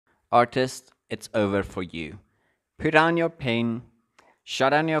Artist, it's over for you. Put down your pen,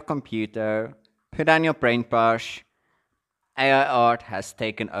 shut down your computer, put down your paintbrush. AI art has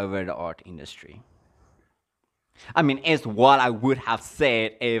taken over the art industry. I mean, it's what I would have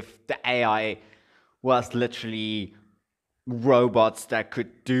said if the AI was literally robots that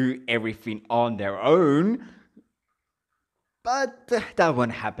could do everything on their own. But that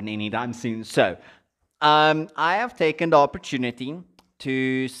won't happen anytime soon. So, I have taken the opportunity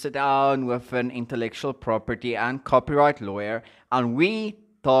to sit down with an intellectual property and copyright lawyer, and we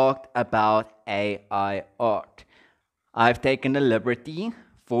talked about AI art. I've taken the liberty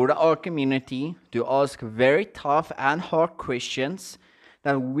for the art community to ask very tough and hard questions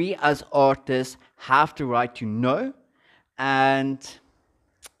that we as artists have the right to know, and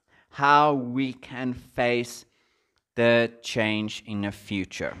how we can face the change in the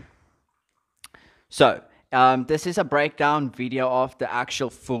future. So, this is a breakdown video of the actual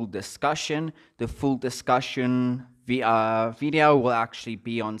full discussion. The full discussion video will actually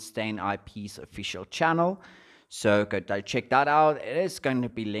be on STEYN IP's official channel. So go check that out. It is going to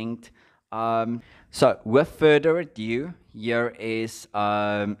be linked. So with further ado, here is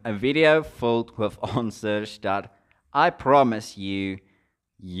a video filled with answers that I promise you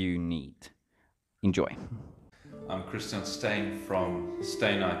need. Enjoy. I'm Christian STEYN from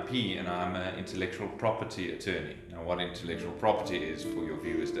STEYN IP, and I'm an intellectual property attorney. Now, what intellectual property is, for your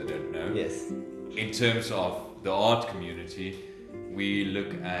viewers that don't know. Yes. In terms of the art community, we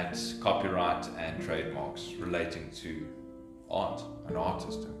look at copyright and trademarks relating to art, an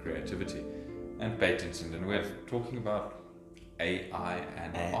artist, and creativity, and patents. And then we're talking about AI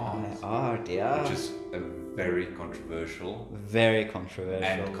and Art, yeah. which is a very controversial and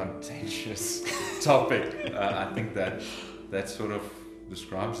contentious topic. I think that sort of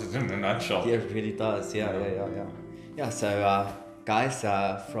describes it in a nutshell. Yeah, it really does. Yeah. So, guys,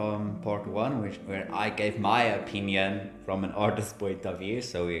 from part one, where I gave my opinion from an artist's point of view,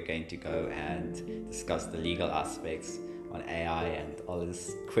 so we're going to go and discuss the legal aspects on AI and all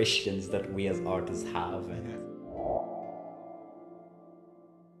these questions that we as artists have. And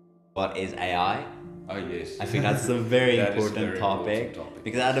what is AI? Oh yes. I think that's a very That is a important very topic, important topic.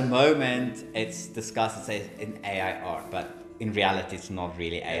 because at the moment it's discussed as in AI art, but in reality it's not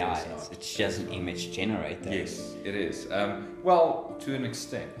really AI. It's just an image generator. Yes, it is. Well, to an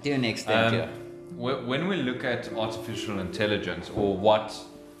extent. To an extent, yeah. When we look at artificial intelligence, or what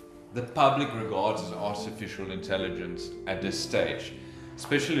the public regards as artificial intelligence at this stage,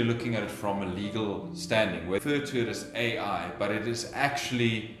 especially looking at it from a legal standing, we refer to it as AI, but it is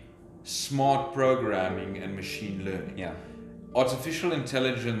actually smart programming and machine learning. Yeah. Artificial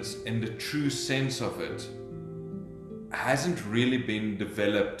intelligence, in the true sense of it, hasn't really been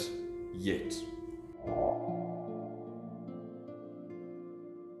developed yet.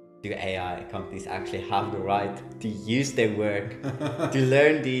 Do AI companies actually have the right to use their work to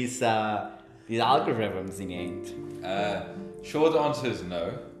learn these algorithms in the end? Short answer is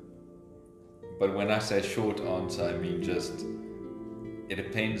no. But when I say short answer, I mean just it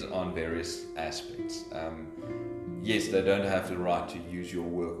depends on various aspects. Yes, they don't have the right to use your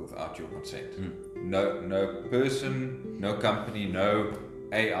work without your consent. No person, no company, no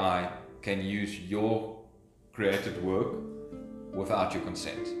AI can use your created work without your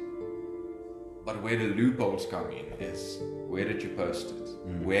consent. But where the loopholes come in is, where did you post it?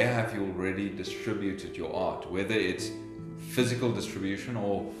 Where have you already distributed your art? Whether it's physical distribution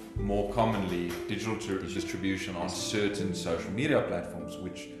or more commonly digital distribution on certain social media platforms,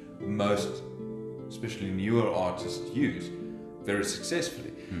 which most, especially newer artists, use very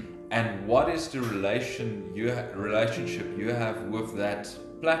successfully. And what is the relationship you have with that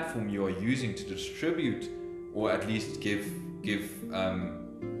platform you are using to distribute, or at least get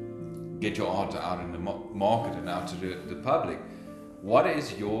your art out in the market and out to the public? What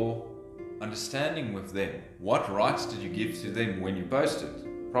is your understanding with them? What rights did you give to them when you posted?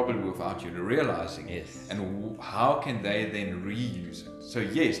 Probably without you realizing. Yes. And how can they then reuse it? So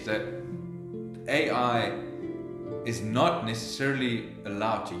yes, that AI is not necessarily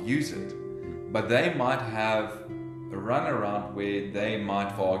allowed to use it, but they might have a runaround where they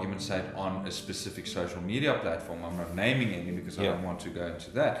might, for argument's sake, on a specific social media platform, I'm not naming any because I don't want to go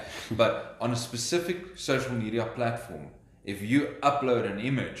into that, but on a specific social media platform, if you upload an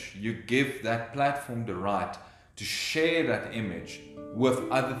image, you give that platform the right to share that image with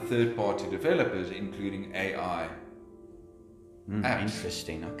other third-party developers, including AI apps.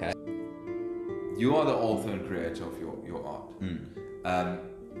 Interesting, okay. You are the author and creator of your art,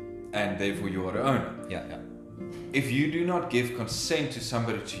 and therefore you are the owner. Yeah. If you do not give consent to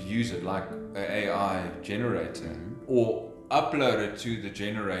somebody to use it, like an AI generator, or upload it to the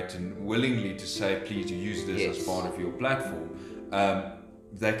generator willingly to say, please use this Yes. as part of your platform,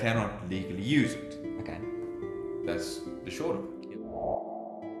 they cannot legally use it. Okay. That's the short of it.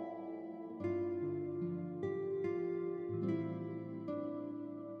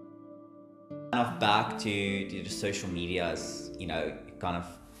 Kind of back to the social medias, you know, kind of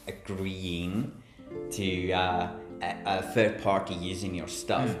agreeing to a third party using your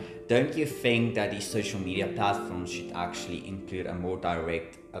stuff. Don't you think that these social media platforms should actually include a more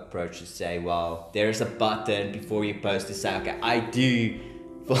direct approach to say, well, there's a button before you post to say, okay, I do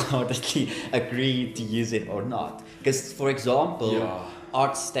wholeheartedly agree to use it or not? Because, for example,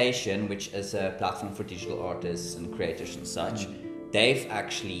 ArtStation, which is a platform for digital artists and creators and such, they've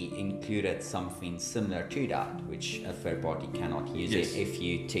actually included something similar to that, which a third party cannot use it if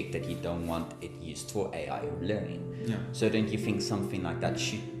you tick that you don't want it used for AI or learning. So don't you think something like that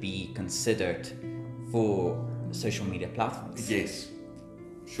should be considered for social media platforms? Yes.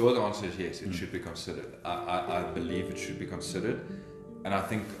 Short answer is yes, it should be considered. I believe it should be considered. And I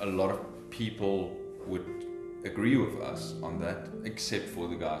think a lot of people would agree with us on that, except for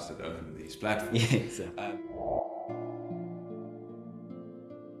the guys that own these platforms. Yes.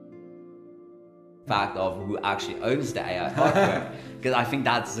 Fact of who actually owns the AI hardware, because I think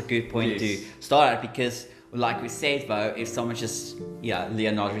that's a good point to start at, because like we said though, if someone just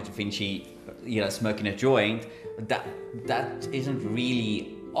Leonardo da Vinci smoking a joint, that isn't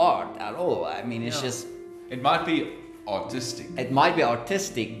really art at all. I mean, it's just, it might be artistic. It might be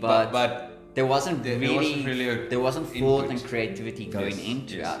artistic, but there wasn't there wasn't thought input and creativity going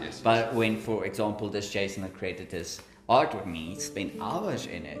into that. Yes. But when, for example, this Jason that created this artwork, he spent hours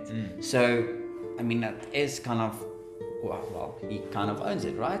in it. So I mean, that is kind of, well, he kind of owns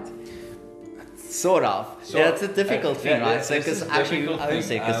it, right? Sort of. That's a difficult thing, right? So, because actually who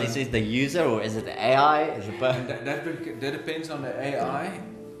owns it? Because is it the user or is it the AI? Is it both? That depends on the AI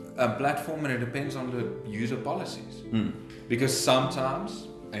platform, and it depends on the user policies. Because sometimes,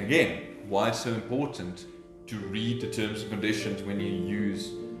 again, why it's so important to read the terms and conditions when you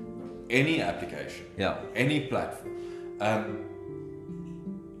use any application, any platform.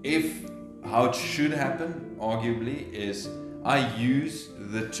 How it should happen, arguably, is I use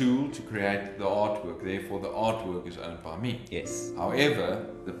the tool to create the artwork, therefore the artwork is owned by me. Yes. However,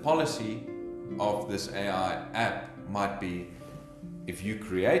 the policy of this AI app might be, if you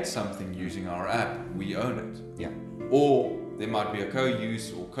create something using our app, we own it. Yeah. Or there might be a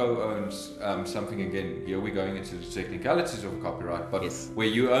co-use or co-owns something. Again, here we're going into the technicalities of copyright, but where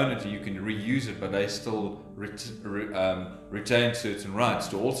you own it, you can reuse it, but they still retain certain rights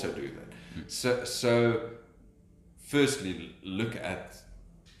to also do that. So firstly, look at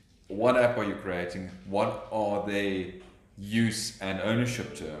what app are you creating, what are their use and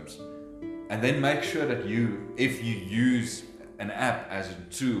ownership terms, and then make sure that if you use an app as a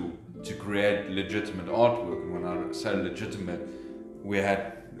tool to create legitimate artwork, and when I say legitimate, we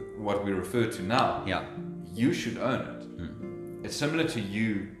had what we refer to now, you should own it. It's similar to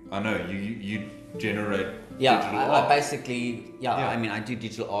you, I know, you generate digital art. I basically, I mean, I do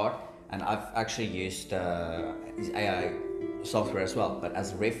digital art, and I've actually used AI software as well, but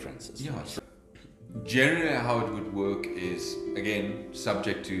as references. Generally, how it would work is, again,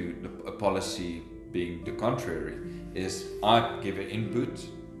 subject to a policy being the contrary, is I give an input,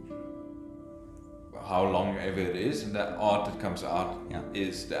 how long ever it is, and that art that comes out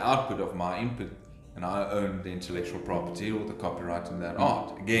is the output of my input, and I own the intellectual property or the copyright in that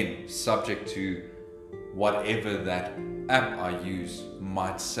art. Again, subject to whatever that app I use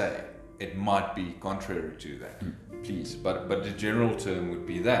might say. It might be contrary to that, please, but the general term would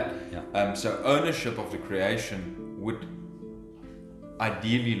be that. So ownership of the creation would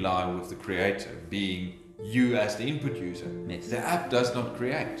ideally lie with the creator, being you as the input user. The app does not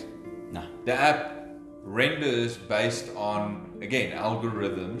create. No. The app renders based on, again,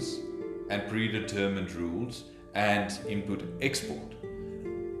 algorithms and predetermined rules and input export.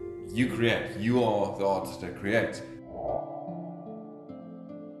 You create. You are the artist that creates.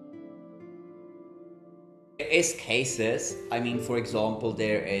 There is cases. I mean, for example,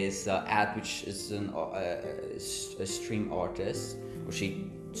 there is Ad, which is a stream artist, or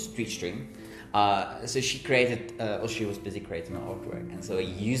she street stream. So she created, or she was busy creating an artwork, and so a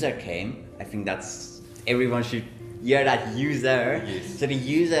user came. I think that's everyone should hear that, user. So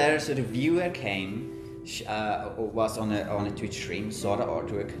the viewer came, was on a Twitch stream, saw the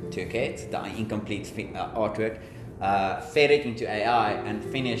artwork, took it, the incomplete artwork, fed it into AI, and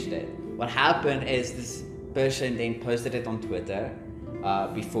finished it. What happened is this person then posted it on Twitter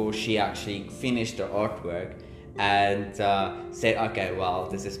before she actually finished the artwork, and said, okay, well,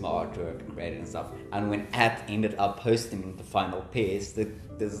 this is my artwork, created and stuff. And when At ended up posting the final piece,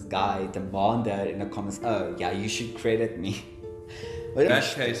 this guy demanded in the comments, oh yeah, you should credit me. But In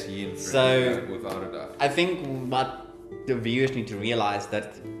that case, he infringed, So- without a doubt. I think what the viewers need to realize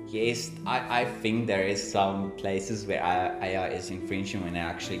that yes, I think there is some places where AI is infringing when they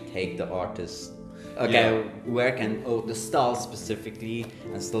actually take the artist's work and the style specifically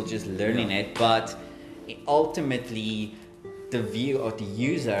and still just learning it, but ultimately the view of the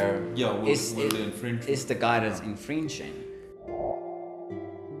user will infringe. is the guy that's infringing.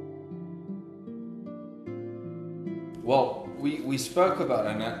 Well, we spoke about,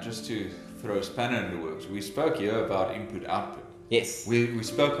 and that just to throw a spanner in the works, we spoke here about input output. Yes. We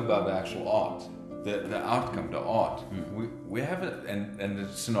spoke about the actual art, the outcome, the art. We have it, and the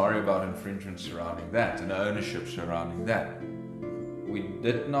scenario about infringement surrounding that and the ownership surrounding that. We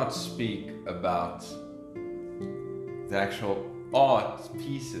did not speak about the actual art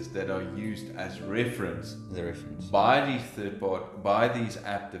pieces that are used as reference The reference. by these third party, by these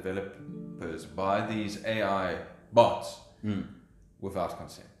app developers, by these AI bots without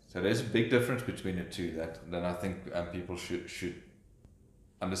consent. So there's a big difference between the two that I think people should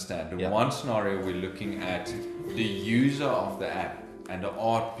understand. The one scenario, we're looking at the user of the app and the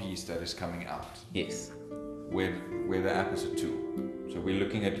art piece that is coming out, Yes. where the app is a tool. So we're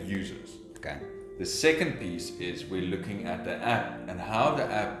looking at users. Okay. The second piece is we're looking at the app and how the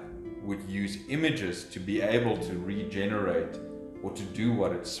app would use images to be able to regenerate or to do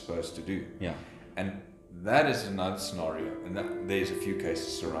what it's supposed to do. Yeah. And that is another scenario, and there's a few cases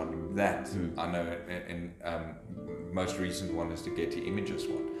surrounding that. I know in most recent one is the Getty Images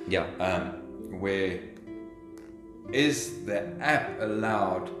one. Yeah. Where is the app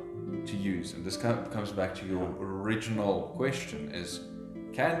allowed to use, and this comes back to your original question, is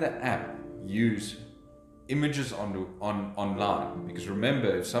can the app use images online? Because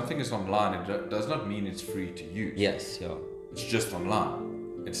remember, if something is online, it does not mean it's free to use. Yes. Yeah. It's just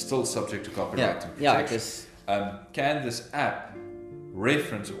online. It's still subject to copyright and Yeah. protection. Can this app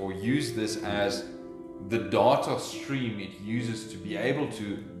reference or use this as the data stream it uses to be able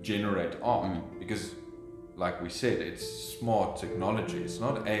to generate art? Because, like we said, it's smart technology. It's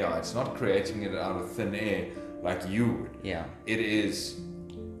not AI. It's not creating it out of thin air like you would. Yeah. It is.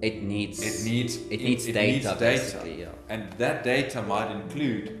 It needs data. basically, yeah. And that data might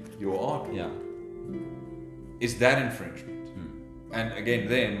include your art. Yeah. Is that infringement? And again,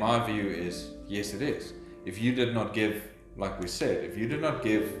 there, my view is, yes, it is. If you did not give, like we said, if you did not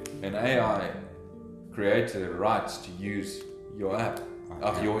give an AI creator rights to use your app,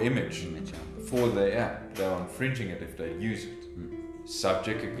 your image for their app, they are infringing it if they use it.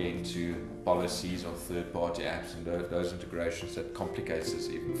 Subject again to policies of third-party apps and those integrations that complicates this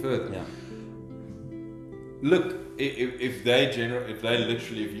even further. Yeah. Look, if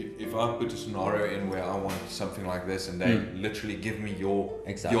I put a scenario in where I want something like this and they literally give me your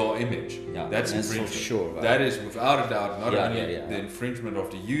image, that's infringement. For sure, right? That is without a doubt not only the infringement of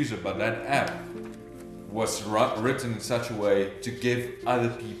the user, but that app was written in such a way to give other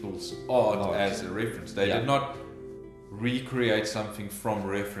people's art as a reference. They did not recreate something from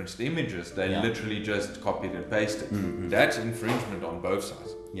referenced images. They literally just copied and pasted. That's infringement on both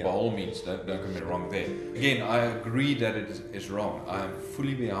sides. By all means, don't get me wrong there. Again, I agree that it is wrong. I am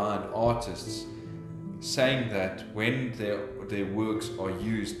fully behind artists saying that when their works are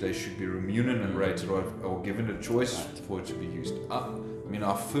used, they should be remunerated or given a choice for it to be used. I mean,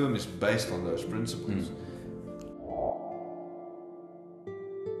 our firm is based on those principles.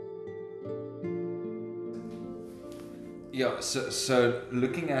 Yeah, so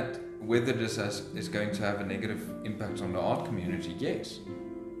looking at whether this is going to have a negative impact on the art community, yes,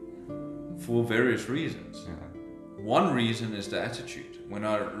 for various reasons. One reason is the attitude. When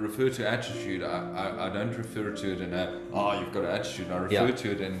I refer to attitude, I don't refer to it in you've got an attitude. I refer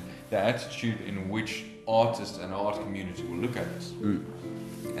to it in the attitude in which artists and the art community will look at this.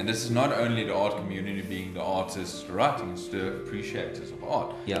 And this is not only the art community being the artists writing, it's the appreciators of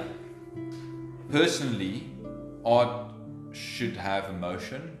art. Yeah. Personally, art should have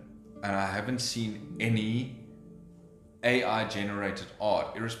emotion, and I haven't seen any AI generated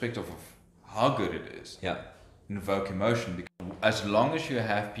art, irrespective of how good it is, invoke emotion. Because as long as you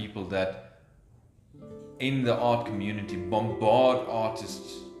have people that in the art community bombard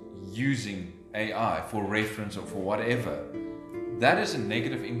artists using AI for reference or for whatever, that is a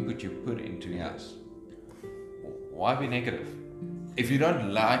negative input you put into this. Why be negative? If you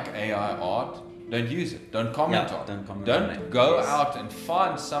don't like AI art, don't use it. Don't comment on it. Don't go out and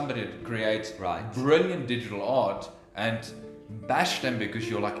find somebody that creates brilliant digital art and bash them because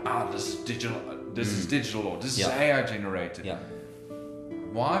you're like, this this is digital art, this is Yeah. AI generated. Yeah.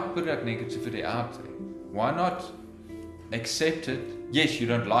 Why put that negativity out there? Why not accept it? Yes, you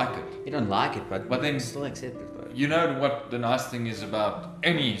don't like it. You don't like it, but then still accept it, bro. you know what the nice thing is about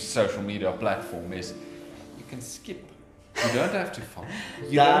any social media platform is you can skip. You don't have to follow.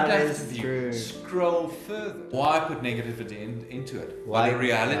 You That don't have is to true. scroll further. Why put negativity into it? Why- But the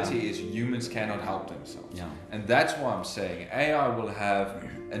reality is humans cannot help themselves. Yeah. And that's why I'm saying AI will have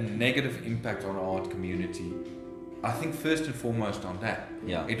a negative impact on our art community. I think first and foremost on that.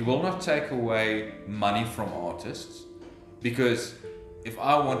 Yeah. It will not take away money from artists, because if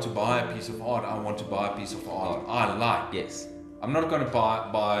I want to buy a piece of art, I want to buy a piece of art I like. Yes. I'm not going to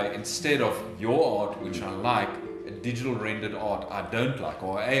buy instead of your art, which I like, a digital rendered art I don't like,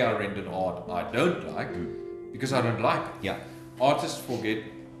 or AI rendered art I don't like, because I don't like it. Yeah. Artists forget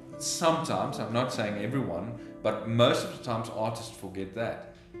sometimes, I'm not saying everyone, but most of the times artists forget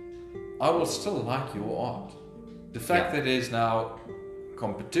that. I will still like your art. The fact that there's now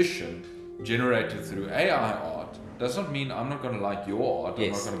competition generated through AI art does not mean I'm not going to like your art. Yes.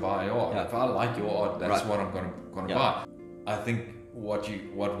 I'm not going to buy your art. Yeah. If I like your art, that's Right. what I'm going to Yeah. buy. I think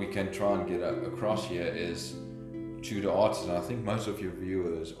what we can try and get across here is to the artists, and I think most of your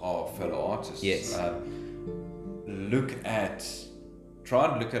viewers are fellow artists. Yes. Try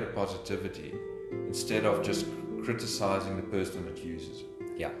and look at a positivity instead of just criticizing the person that uses it.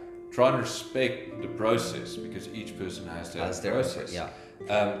 Yeah. Try and respect the process, because each person has their own process. Yeah.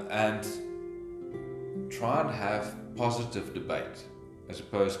 And try and have positive debate as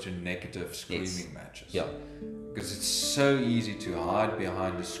opposed to negative screaming matches. Yeah. Because it's so easy to hide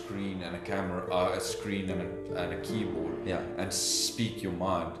behind a screen and a camera, a screen and a keyboard, and speak your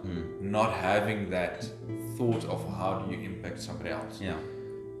mind, not having that thought of how do you impact somebody else. Yeah.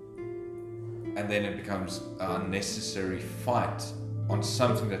 And then it becomes an unnecessary fight on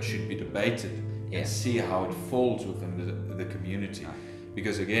something that should be debated, and see how it falls within the community.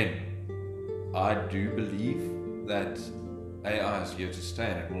 Because again, I do believe that AI is here to stay,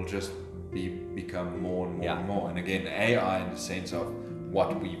 and it will just become more and more and more. And again, AI in the sense of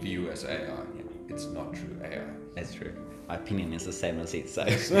what we view as AI. It's not true AI. That's true. My opinion is the same as it, so.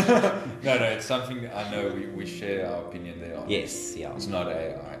 No, it's something I know we share our opinion there on. Yes, yeah. It's not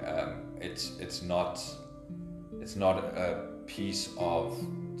AI. It's not a piece of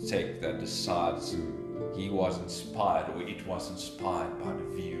tech that decides he was inspired or it was inspired by the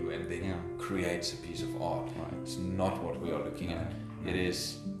view and then creates a piece of art. Right. It's not what we are looking at. It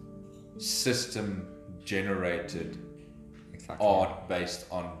is system generated art based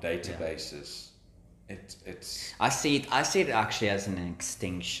on databases. It's I see it actually as an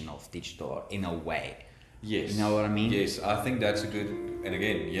extension of digital art in a way. yes. You know what I mean? Yes, I think that's a good. And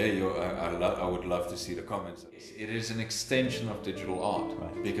again, I would love to see the comments. It is an extension of digital art,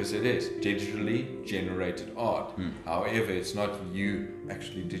 Right. because it is digitally generated art. However, it's not you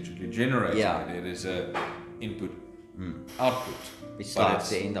actually digitally generating it. It is a input output. Which but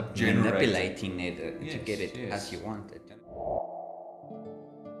starts it's to end up generated. manipulating it to Yes, get it yes. as you want it.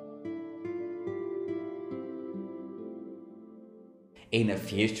 In the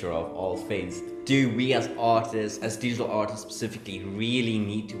future of all things, do we as artists, as digital artists specifically, really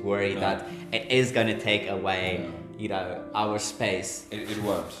need to worry that it is going to take away, our space? It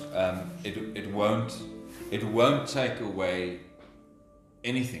won't. It won't take away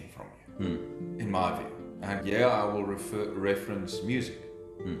anything from you, in my view. And I will reference music.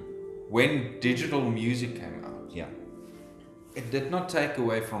 When digital music came out, it did not take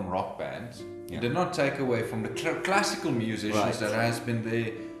away from rock bands. It did not take away from the classical musicians that has been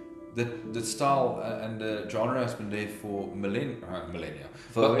there. The style and the genre has been there for millennia.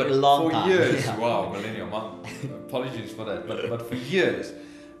 For a long for time. years. Yeah. Wow, millennium. Apologies for that, but for years,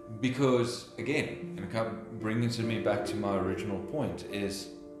 because again, and bringing me back to my original point is,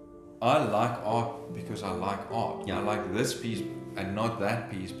 I like art because I like art. I like this piece and not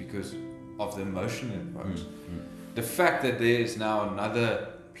that piece because of the emotion it evokes. The fact that there is now another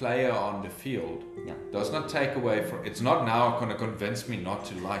player on the field does not take away from. It's not now going to convince me not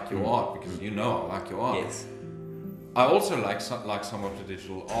to like your art, because I like your art. Yes. I also like some of the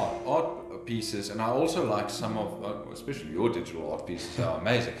digital art pieces, and I also like some of, especially your digital art pieces are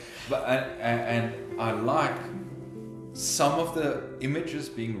amazing. But and I like some of the images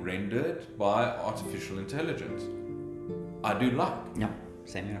being rendered by artificial intelligence. I do like. Yeah,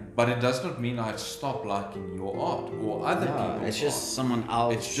 same here. But it does not mean I stop liking your art or other people's it's just art. someone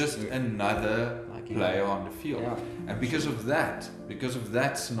else. It's just another player on the field. Yeah. And because of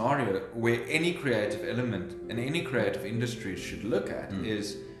that scenario, where any creative element and any creative industry should look at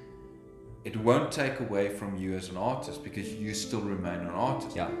is, it won't take away from you as an artist, because you still remain an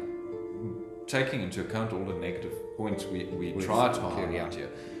artist. Yeah. taking into account all the negative points we try to highlight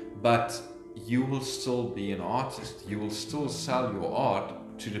here. But you will still be an artist. You will still sell your art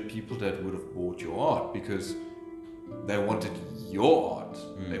to the people that would have bought your art because they wanted your art.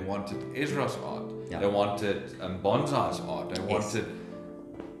 They wanted Ezra's art. Yeah. They wanted Bonsai's art. They wanted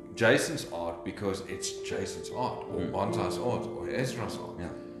Jason's art because it's Jason's art, or Bonsai's art, or Ezra's art. Yeah.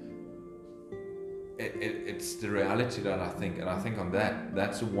 It's the reality that I think, and I think on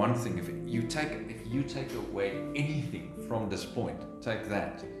that's the one thing. If you take away anything from this point, take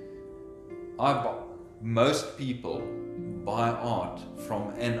that. Most people buy art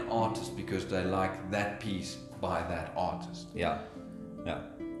from an artist because they like that piece by that artist. Yeah. Yeah.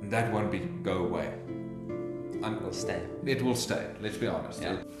 And that won't go away. It will stay. It will stay. Let's be honest.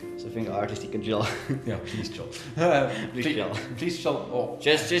 Yeah. So I think artists, you can chill. Yeah, please chill. Please chill. Please chill. Oh,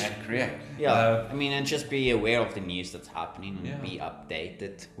 Just and create. Yeah. I mean, and just be aware of the news that's happening and Yeah. be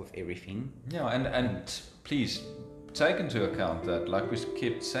updated with everything. Yeah, and please take into account that, like we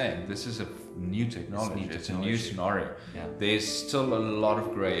kept saying, this is a new technology. It's a new scenario. Yeah. There's still a lot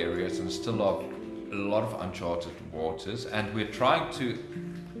of grey areas and still a lot of uncharted waters, and we're trying to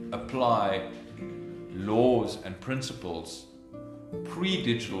apply laws and principles,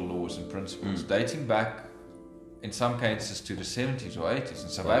 pre-digital laws and principles, dating back in some cases to the 70s or 80s. In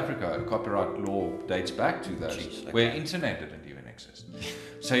South Africa, copyright law dates back to those, where internet didn't even exist.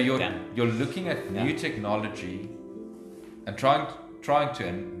 So you're looking at new technology and trying to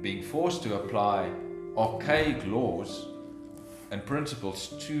and being forced to apply archaic laws and principles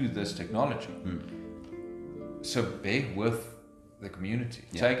to this technology. So bear with the community.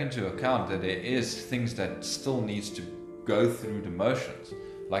 Take into account that there is things that still needs to go through the motions,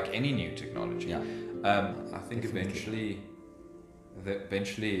 like any new technology. I think eventually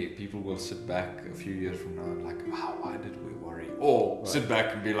people will sit back a few years from now and like, wow, why did we worry? Or sit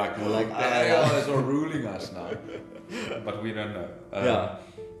back and be like, the AIs are ruling us now. But we don't know.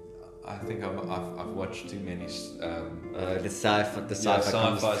 I think I've watched too many. The sci-fi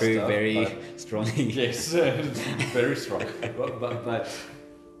comes through stuff, very strongly. Yes, very strong. But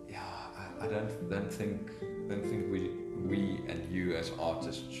yeah, I don't think we and you as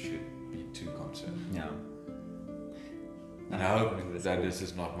artists should be too concerned. Yeah. And I hope that this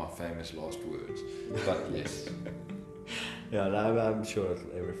is not my famous last words. But yes. Yeah, I'm sure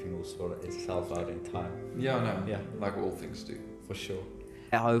everything will sort itself out in time. Yeah, like all things do. For sure.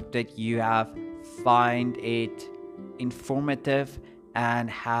 I hope that you have find it informative and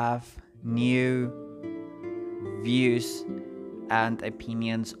have new views and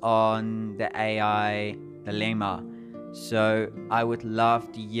opinions on the AI dilemma. So I would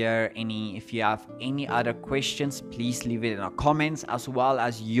love to hear if you have any other questions, please leave it in the comments, as well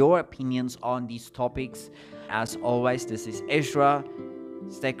as your opinions on these topics. As always, this is Ezra.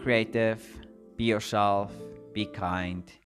 Stay creative, be yourself, be kind.